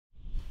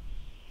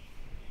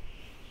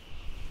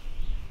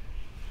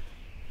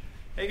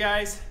Hey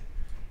guys,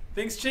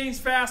 things change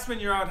fast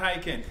when you're out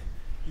hiking.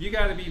 You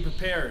got to be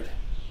prepared.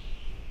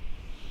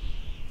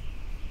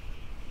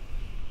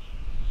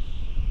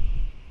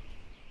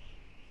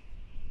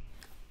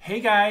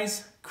 Hey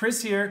guys,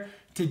 Chris here.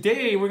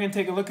 Today we're going to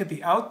take a look at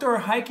the outdoor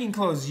hiking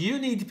clothes you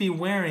need to be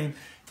wearing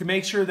to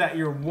make sure that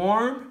you're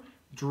warm,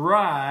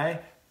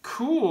 dry,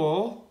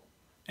 cool,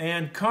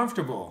 and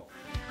comfortable.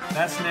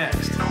 That's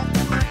next.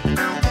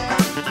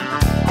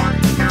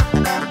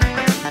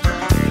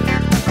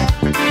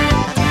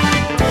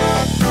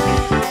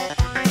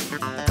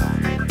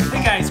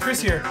 Hey guys,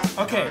 Chris here.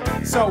 Okay,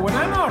 so when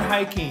I'm out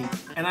hiking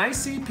and I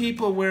see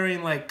people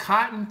wearing like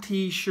cotton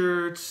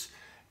t-shirts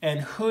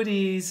and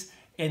hoodies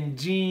and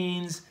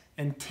jeans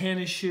and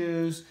tennis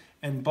shoes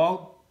and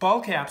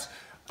ball caps,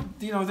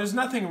 you know, there's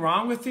nothing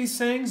wrong with these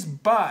things,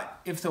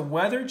 but if the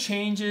weather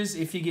changes,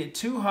 if you get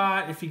too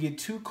hot, if you get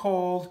too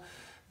cold,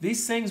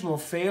 these things will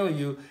fail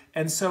you.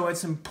 And so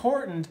it's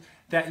important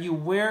that you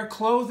wear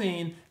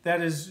clothing that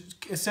is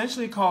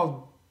essentially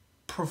called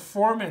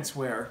performance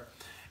wear.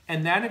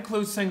 And that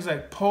includes things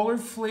like polar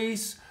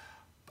fleece,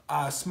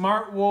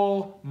 smart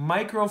wool,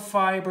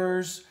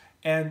 microfibers,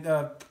 and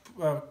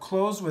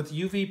clothes with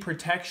UV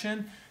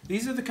protection.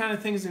 These are the kind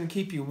of things that can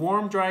keep you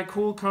warm, dry,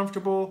 cool,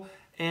 comfortable,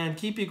 and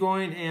keep you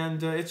going.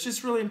 And it's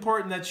just really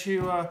important that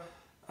you,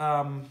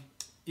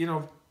 you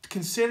know,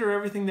 consider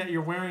everything that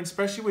you're wearing,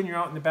 especially when you're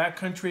out in the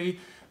backcountry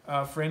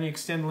for any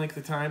extended length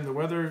of time. The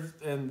weather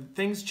and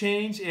things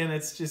change, and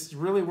it's just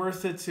really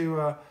worth it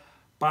to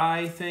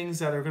buy things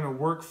that are going to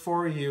work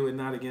for you and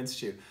not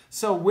against you.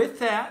 So with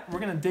that,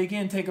 we're going to dig in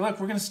and take a look.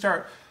 We're going to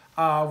start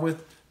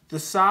with the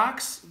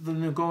socks,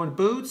 then we'll go in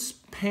boots,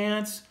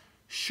 pants,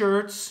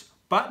 shirts,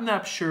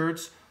 button-up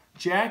shirts,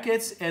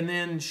 jackets, and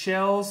then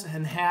shells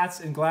and hats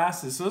and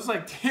glasses. So there's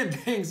like 10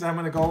 things I'm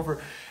going to go over,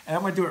 and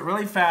I'm going to do it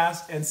really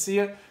fast and see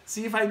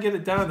if I can get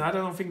it done. I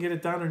don't know if we can get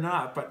it done or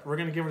not, but we're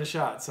going to give it a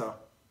shot. So,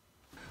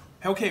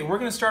 okay, we're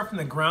going to start from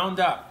the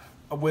ground up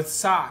with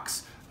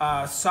socks.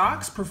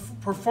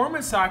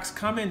 Performance socks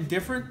come in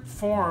different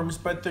forms,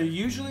 but they're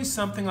usually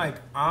something like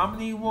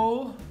omni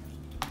wool,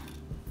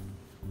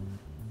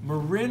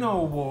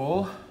 merino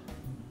wool,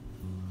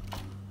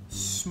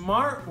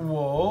 smart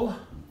wool.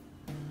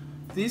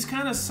 These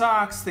kind of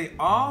socks, they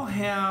all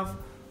have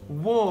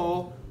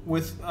wool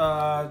with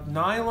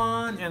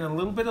nylon and a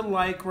little bit of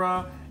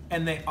lycra,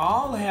 and they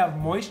all have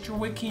moisture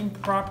wicking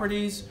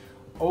properties,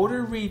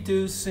 odor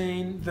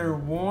reducing, they're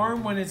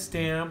warm when it's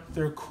damp,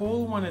 they're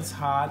cool when it's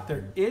hot,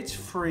 they're itch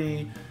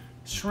free,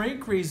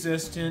 shrink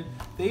resistant,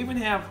 they even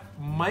have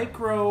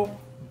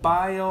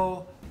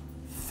microbial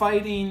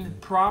fighting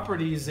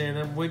properties in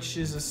them, which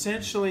is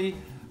essentially,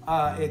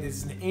 it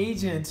is an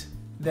agent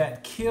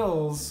that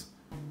kills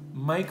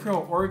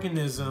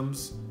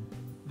microorganisms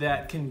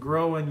that can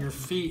grow in your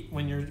feet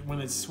when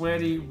it's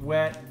sweaty,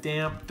 wet,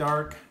 damp,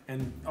 dark,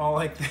 and all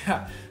like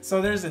that.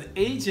 So there's an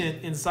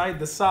agent inside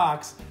the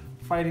socks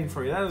fighting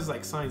for you. That is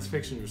like science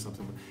fiction or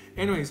something.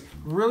 Anyways,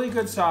 really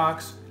good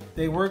socks.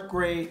 They work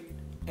great,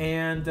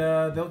 and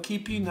they'll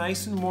keep you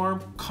nice and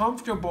warm,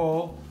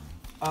 comfortable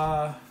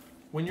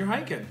when you're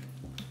hiking.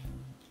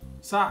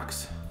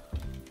 Socks.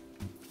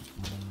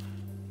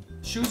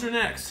 Shoes are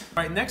next.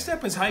 All right, next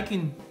up is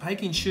hiking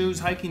shoes,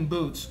 hiking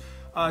boots.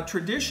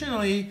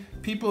 Traditionally,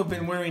 people have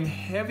been wearing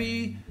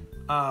heavy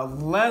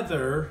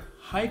leather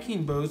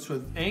hiking boots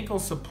with ankle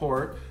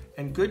support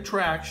and good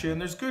traction.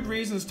 There's good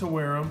reasons to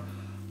wear them.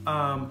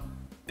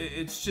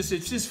 It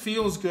just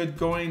feels good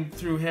going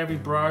through heavy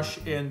brush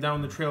and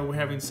down the trail. We're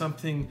having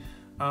something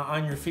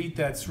on your feet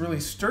that's really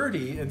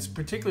sturdy, and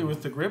particularly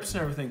with the grips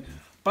and everything.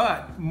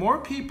 But more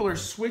people are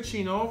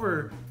switching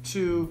over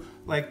to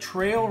like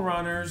trail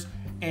runners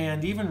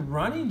and even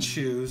running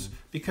shoes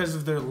because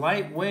of their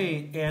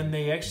lightweight, and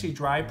they actually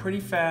dry pretty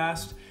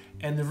fast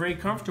and they're very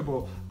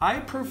comfortable. I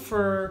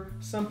prefer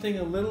something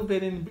a little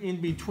bit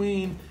in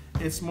between.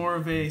 It's more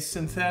of a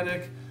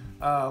synthetic,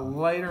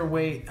 lighter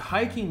weight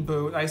hiking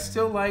boot. I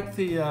still like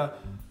the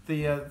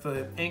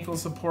ankle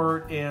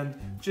support, and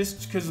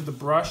just because of the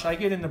brush, I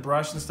get in the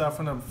brush and stuff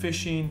when I'm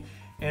fishing,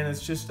 and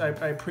it's just, I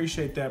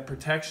appreciate that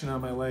protection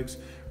on my legs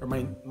or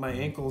my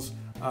ankles.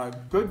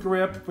 Good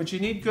grip, but you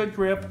need good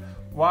grip.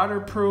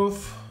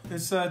 Waterproof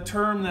is a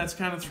term that's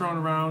kind of thrown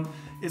around.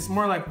 It's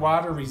more like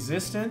water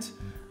resistant,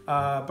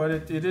 but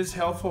it is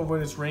helpful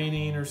when it's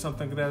raining or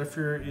something like that if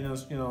you're you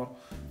know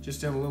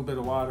just in a little bit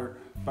of water.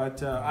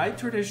 But I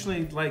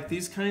traditionally like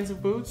these kinds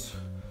of boots.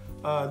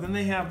 Then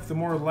they have the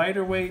more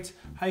lighter weight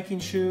hiking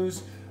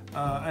shoes.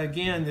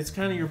 Again, it's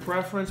kind of your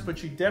preference,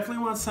 but you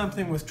definitely want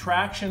something with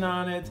traction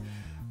on it,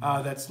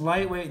 that's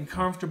lightweight and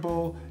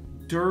comfortable,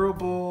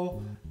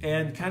 durable,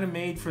 and kind of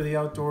made for the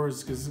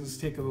outdoors, because this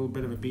take a little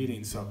bit of a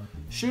beating. So,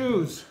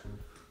 shoes.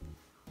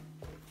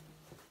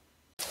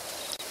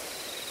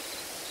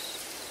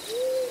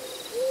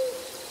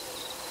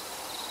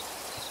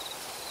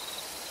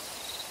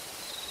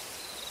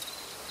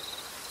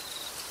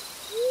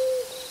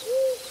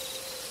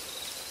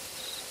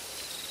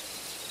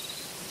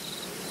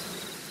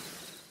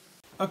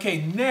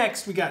 Okay,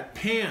 next we got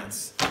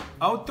pants.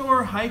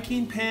 outdoor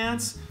hiking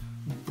pants,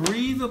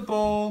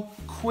 breathable,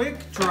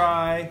 quick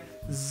dry,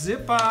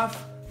 zip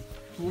off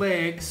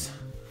legs.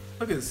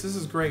 Look at this, this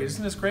is great,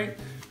 isn't this great?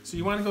 So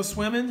you wanna go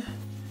swimming,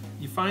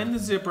 you find the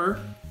zipper,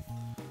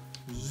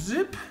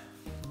 zip,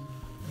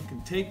 you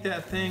can take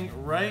that thing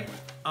right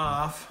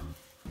off.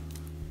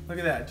 Look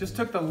at that, just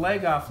took the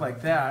leg off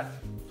like that.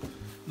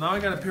 Now I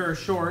got a pair of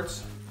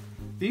shorts.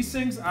 These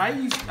things,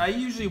 I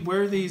usually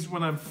wear these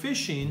when I'm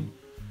fishing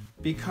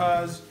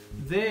because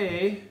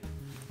they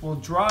will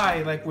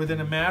dry like within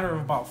a matter of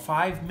about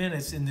 5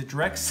 minutes in the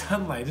direct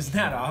sunlight. Isn't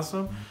that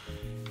awesome?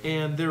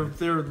 And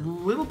they're a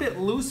little bit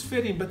loose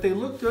fitting, but they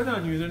look good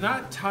on you. They're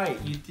not tight,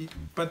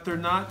 but they're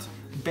not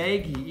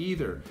baggy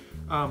either.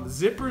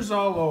 Zippers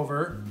all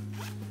over,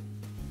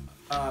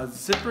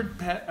 zippered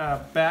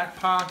back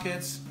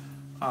pockets,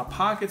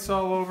 pockets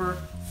all over,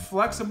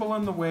 flexible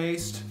in the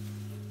waist,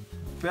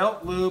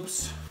 belt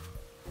loops,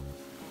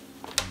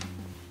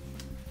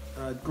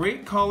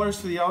 great colors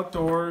for the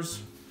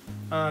outdoors.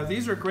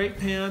 These are great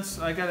pants.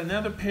 I got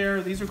another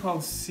pair. These are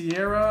called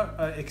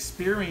Sierra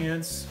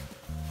Experience.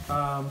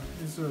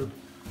 These are,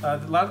 a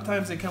lot of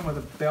times they come with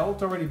a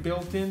belt already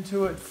built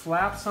into it,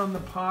 flaps on the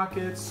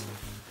pockets.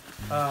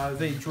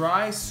 They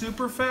dry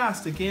super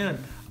fast.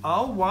 Again,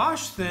 I'll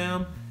wash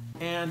them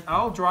and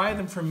I'll dry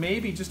them for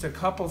maybe just a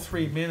couple,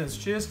 3 minutes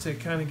just to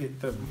kind of get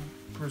the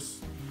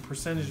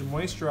percentage of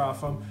moisture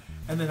off them,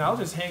 and then I'll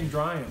just hang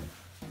dry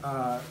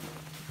them.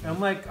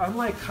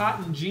 Unlike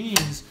cotton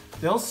jeans,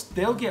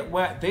 they'll get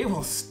wet. They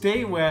will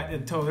stay wet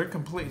until they're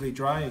completely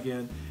dry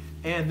again,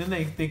 and then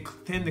they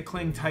tend to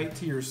cling tight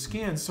to your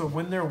skin. So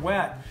when they're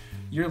wet,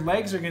 your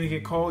legs are going to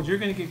get cold. You're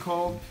going to get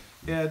cold.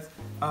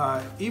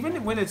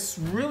 Even when it's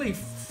really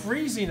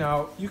freezing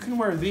out, you can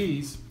wear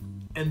these,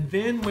 and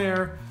then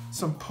wear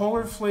some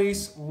polar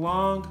fleece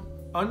long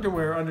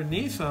underwear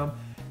underneath them,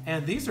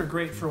 and these are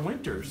great for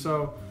winter.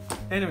 So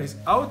anyways,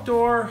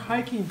 outdoor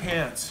hiking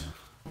pants.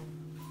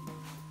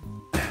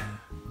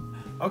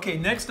 Okay,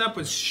 next up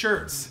is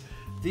shirts.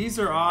 These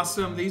are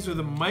awesome. These are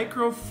the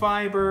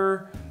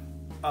microfiber,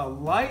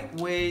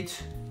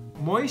 lightweight,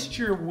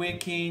 moisture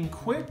wicking,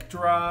 quick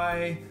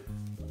dry,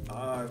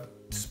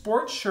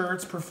 sports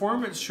shirts,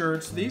 performance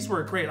shirts. These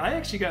were great. I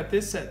actually got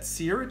this at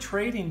Sierra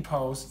Trading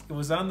Post. It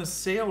was on the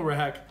sale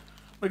rack.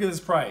 Look at this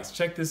price.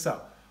 Check this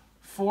out.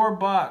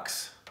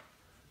 $4.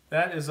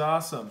 That is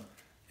awesome.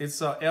 It's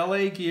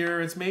LA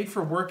gear. It's made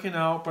for working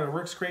out, but it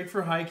works great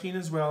for hiking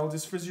as well,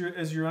 just for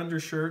as your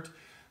undershirt.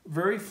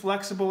 Very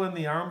flexible in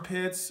the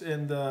armpits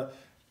and the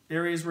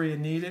areas where you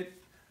need it.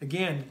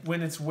 Again,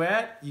 when it's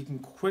wet, you can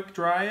quick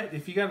dry it.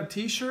 If you got a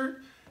t-shirt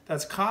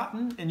that's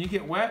cotton and you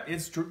get wet,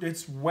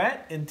 it's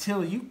wet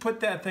until you put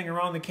that thing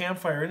around the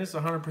campfire and it's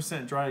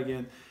 100% dry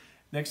again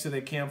next to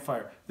the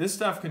campfire. This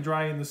stuff can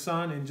dry in the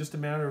sun in just a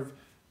matter of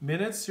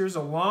minutes. Here's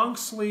a long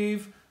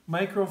sleeve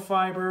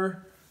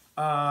microfiber,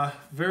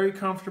 very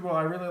comfortable.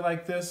 I really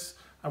like this.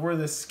 I wear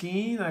this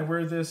skiing. I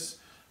wear this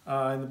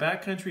in the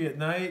backcountry at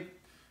night.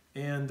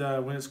 And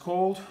when it's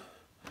cold,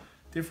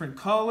 different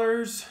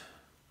colors,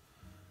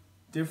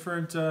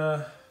 different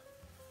kind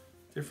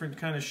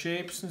of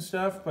shapes and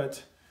stuff.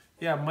 But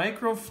yeah,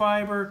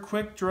 microfiber,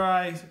 quick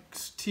dry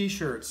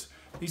t-shirts.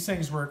 These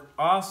things work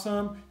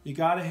awesome. You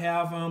got to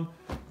have them.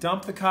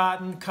 Dump the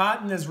cotton.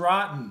 Cotton is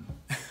rotten.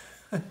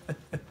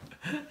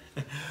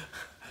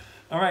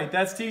 All right,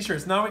 that's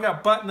t-shirts. Now we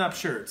got button-up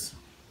shirts.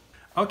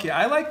 Okay,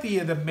 I like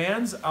the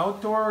men's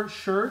outdoor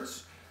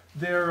shirts.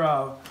 They're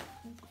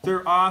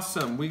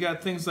awesome. We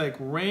got things like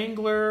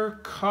Wrangler,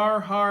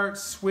 Carhartt,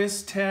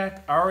 Swiss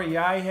Tech,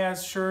 REI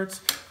has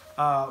shirts.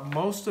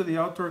 Most of the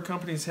outdoor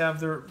companies have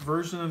their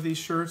version of these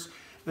shirts.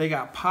 They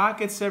got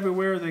pockets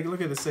everywhere.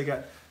 Look at this. They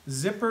got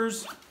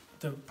zippers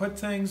to put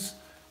things,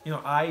 you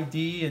know,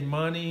 ID and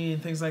money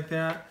and things like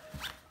that.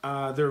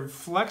 They're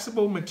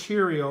flexible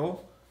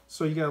material,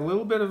 so you got a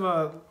little bit of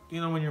a,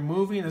 you know, when you're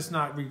moving, it's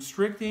not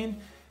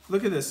restricting.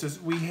 Look at this.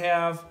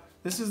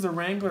 This is the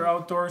Wrangler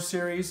Outdoor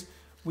Series.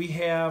 We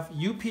have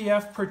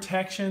UPF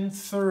Protection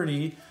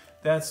 30.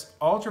 That's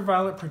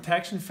ultraviolet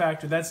protection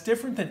factor. That's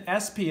different than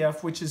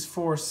SPF, which is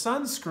for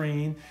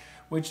sunscreen,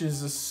 which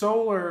is a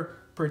sun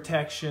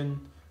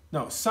protection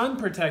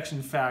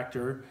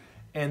factor.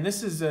 And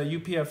this is a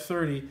UPF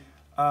 30.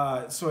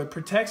 So it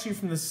protects you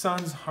from the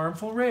sun's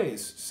harmful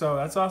rays. So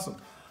that's awesome.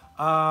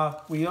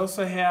 We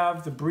also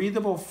have the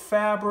breathable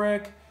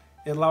fabric.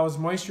 It allows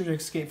moisture to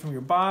escape from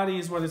your body,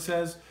 is what it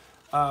says.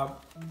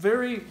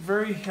 Very,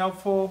 very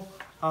helpful.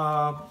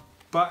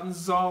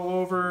 Buttons all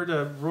over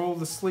to roll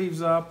the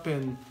sleeves up,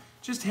 and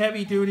just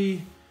heavy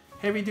duty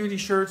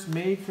shirts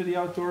made for the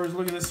outdoors.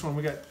 Look at this one.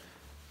 We got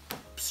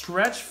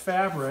stretch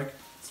fabric.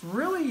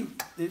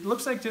 It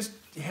looks like just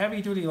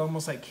heavy duty,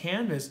 almost like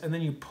canvas, and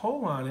then you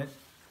pull on it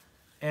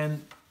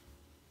and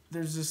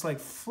there's this like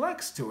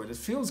flex to it. It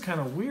feels kind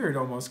of weird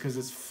almost because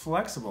it's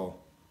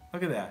flexible.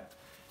 Look at that.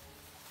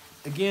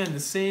 Again, the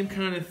same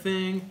kind of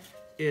thing.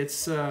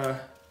 It's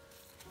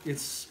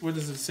what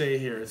does it say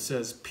here? It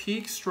says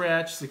peak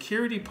stretch,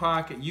 security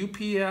pocket,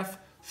 UPF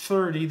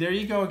 30. There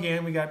you go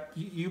again. We got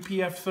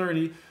UPF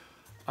 30.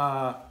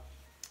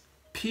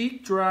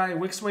 peak dry,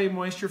 wicks away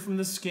moisture from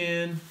the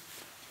skin.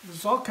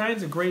 There's all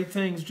kinds of great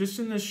things just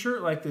in this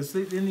shirt like this.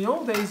 In the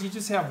old days, you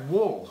just have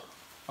wool.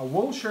 A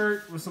wool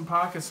shirt with some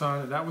pockets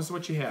on it, that was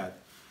what you had.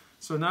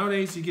 So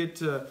nowadays you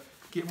get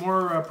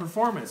more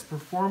performance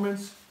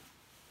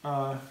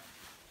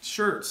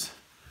shirts.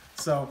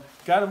 So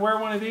got to wear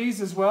one of these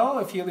as well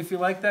if you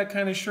like that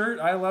kind of shirt.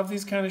 I love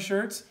these kind of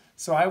shirts,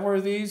 so I wear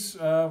these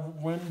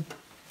when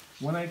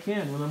I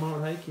can, when I'm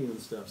out hiking and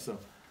stuff. So,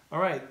 all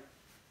right.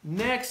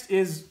 Next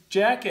is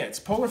jackets,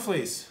 polar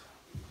fleece.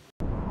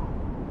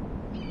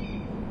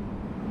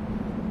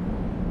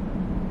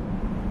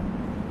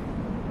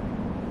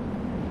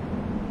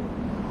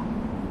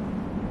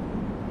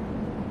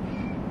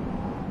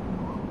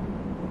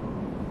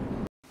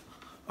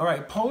 All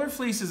right, polar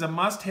fleece is a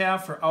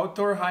must-have for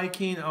outdoor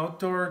hiking,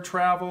 outdoor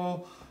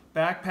travel,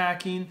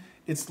 backpacking.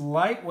 It's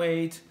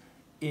lightweight.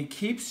 It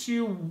keeps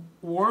you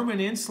warm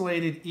and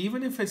insulated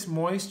even if it's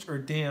moist or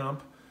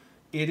damp.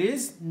 It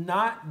is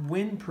not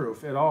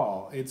windproof at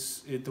all.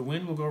 The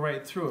wind will go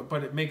right through it,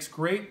 but it makes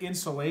great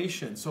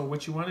insulation. So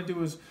what you want to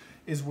do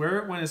is wear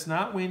it when it's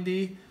not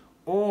windy,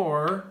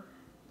 or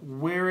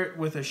wear it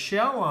with a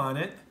shell on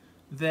it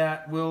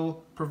that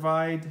will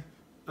provide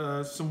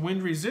some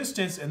wind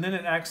resistance, and then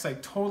it acts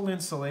like total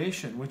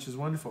insulation, which is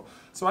wonderful.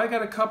 So I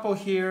got a couple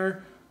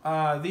here.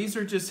 These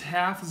are just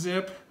half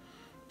zip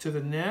to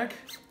the neck.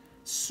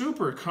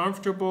 Super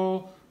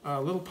comfortable,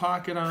 little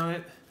pocket on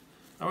it.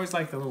 I always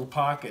like the little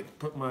pocket.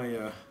 Put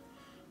my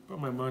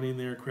money in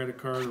there, credit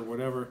card or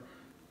whatever,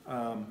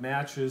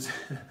 matches.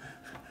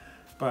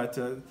 But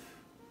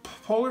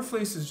polar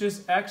fleece is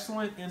just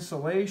excellent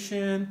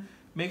insulation.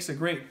 Makes a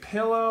great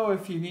pillow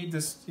if you need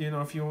this,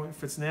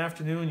 if it's an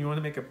afternoon, you want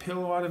to make a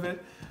pillow out of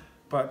it.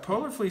 But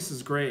polar fleece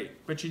is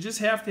great, but you just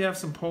have to have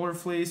some polar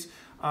fleece.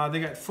 They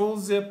got full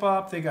zip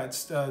up, they got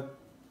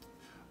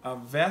a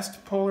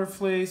vest polar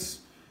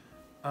fleece,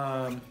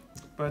 but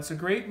it's a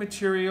great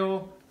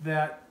material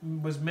that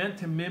was meant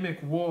to mimic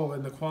wool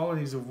and the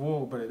qualities of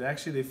wool, but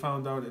they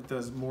found out it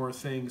does more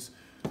things.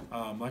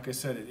 Like I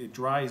said, it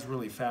dries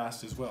really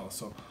fast as well.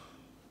 So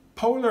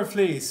polar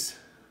fleece.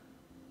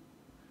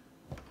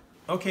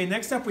 Okay,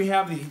 next up we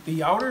have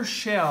the outer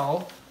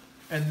shell,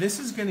 and this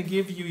is going to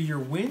give you your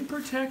wind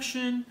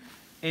protection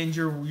and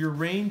your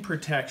rain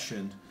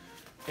protection.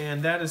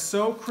 And that is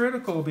so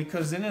critical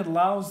because then it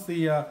allows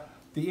the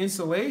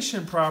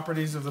insulation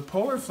properties of the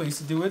polar fleece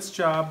to do its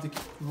job,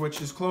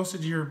 which is closer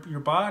to your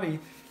body,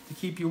 to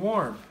keep you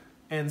warm.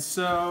 And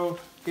so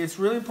it's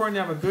really important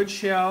to have a good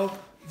shell.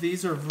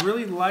 These are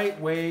really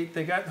lightweight.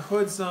 They got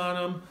hoods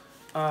on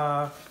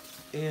them,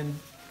 and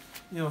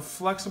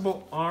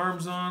flexible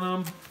arms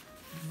on them.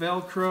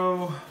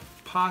 Velcro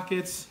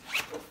pockets,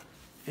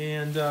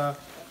 and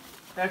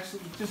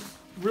actually just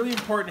really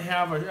important to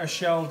have a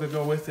shell to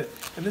go with it.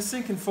 And this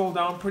thing can fold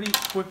down pretty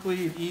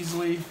quickly and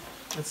easily.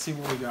 Let's see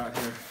what we got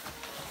here.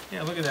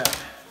 Yeah, look at that.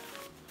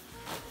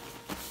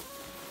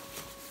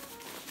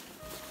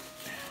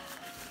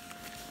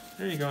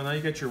 There you go. Now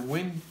you got your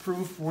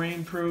windproof,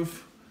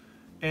 rainproof,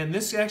 and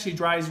this actually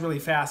dries really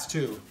fast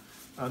too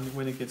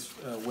when it gets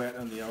wet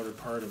on the outer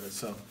part of it.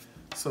 So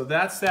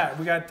that's that.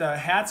 We got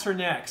hats are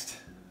next.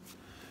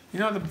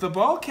 The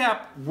ball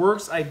cap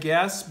works, I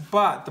guess,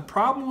 but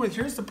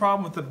here's the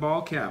problem with the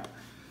ball cap,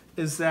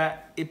 is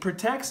that it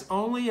protects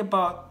only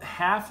about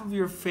half of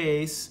your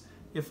face,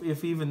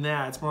 if even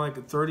that. It's more like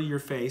a third of your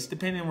face,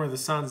 depending on where the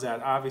sun's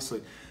at,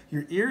 obviously.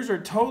 Your ears are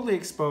totally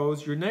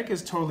exposed, your neck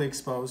is totally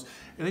exposed,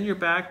 and then you're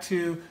back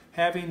to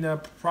having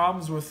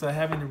problems with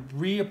having to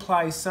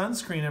reapply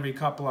sunscreen every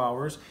couple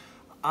hours.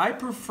 I'll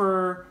put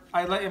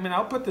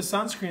the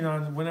sunscreen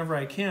on whenever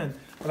I can,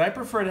 but I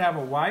prefer to have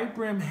a wide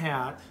brim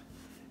hat.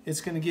 It's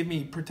going to give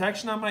me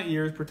protection on my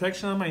ears,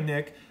 protection on my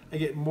neck. I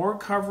get more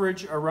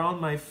coverage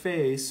around my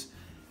face,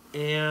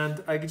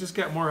 and I just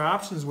got more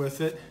options with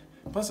it.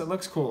 Plus, it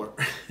looks cooler.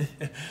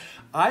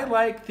 I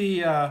like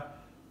the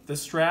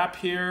strap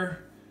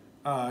here.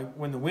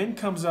 When the wind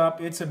comes up,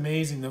 it's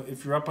amazing.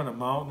 If you're up on a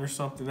mountain or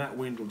something, that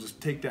wind will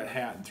just take that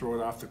hat and throw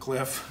it off the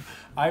cliff.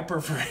 I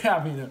prefer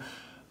having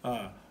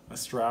a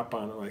strap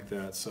on it like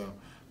that.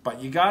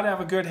 But you got to have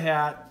a good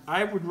hat.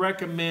 I would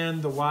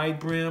recommend the wide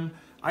brim.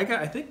 I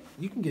think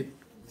you can get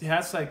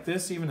hats like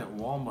this even at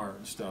Walmart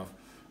and stuff.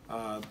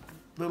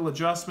 Little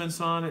adjustments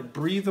on it,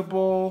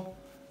 breathable.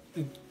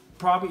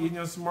 Probably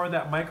some more of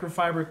that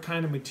microfiber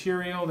kind of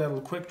material that'll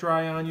quick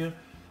dry on you.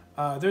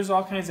 There's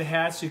all kinds of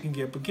hats you can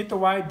get, but get the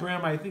wide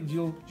brim. I think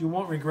you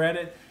won't regret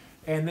it,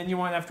 and then you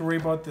won't have to worry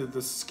about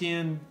the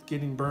skin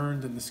getting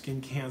burned and the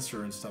skin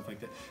cancer and stuff like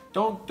that.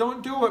 Don't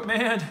do it,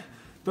 man.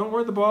 Don't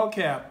wear the ball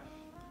cap.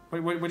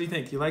 What do you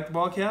think? You like the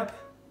ball cap?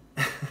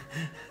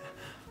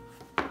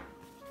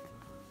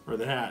 Or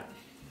the hat?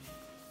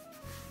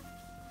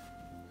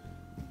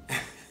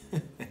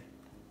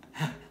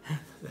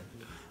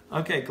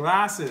 Okay,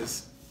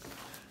 glasses.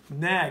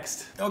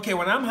 Next. Okay,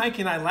 when I'm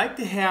hiking, I like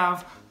to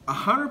have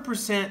 100%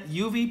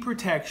 UV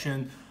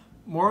protection,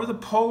 more of the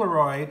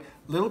Polaroid,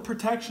 little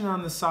protection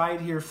on the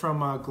side here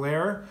from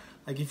glare,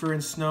 like if you're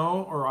in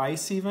snow or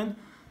ice even.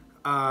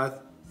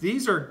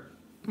 These are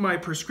my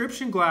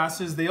prescription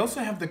glasses. They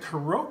also have the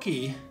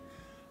Kuroki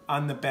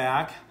on the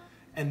back,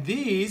 and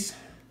these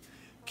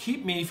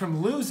keep me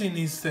from losing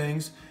these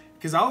things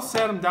because I'll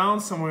set them down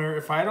somewhere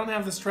if I don't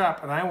have the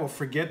strap, and I will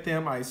forget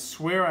them. I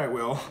swear I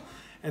will.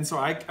 And so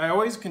I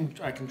always can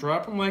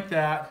drop them like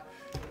that,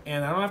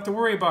 and I don't have to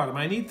worry about them.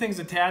 I need things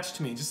attached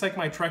to me, just like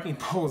my trekking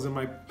poles and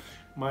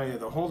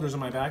the holders in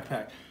my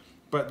backpack.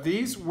 But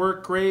these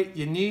work great.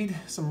 You need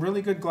some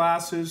really good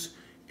glasses,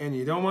 and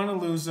you don't want to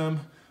lose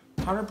them.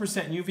 100%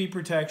 UV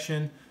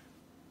protection.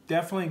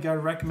 Definitely got to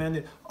recommend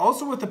it.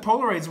 Also with the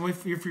Polaroids,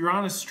 if you're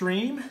on a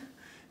stream,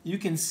 you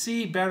can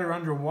see better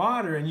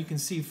underwater, and you can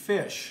see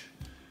fish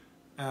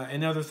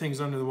and other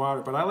things under the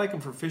water. But I like them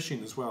for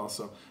fishing as well.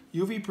 So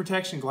UV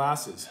protection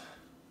glasses,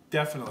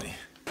 definitely.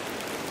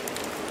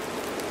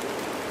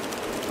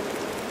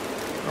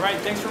 All right,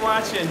 thanks for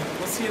watching.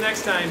 We'll see you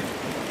next time.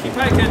 Keep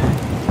hiking.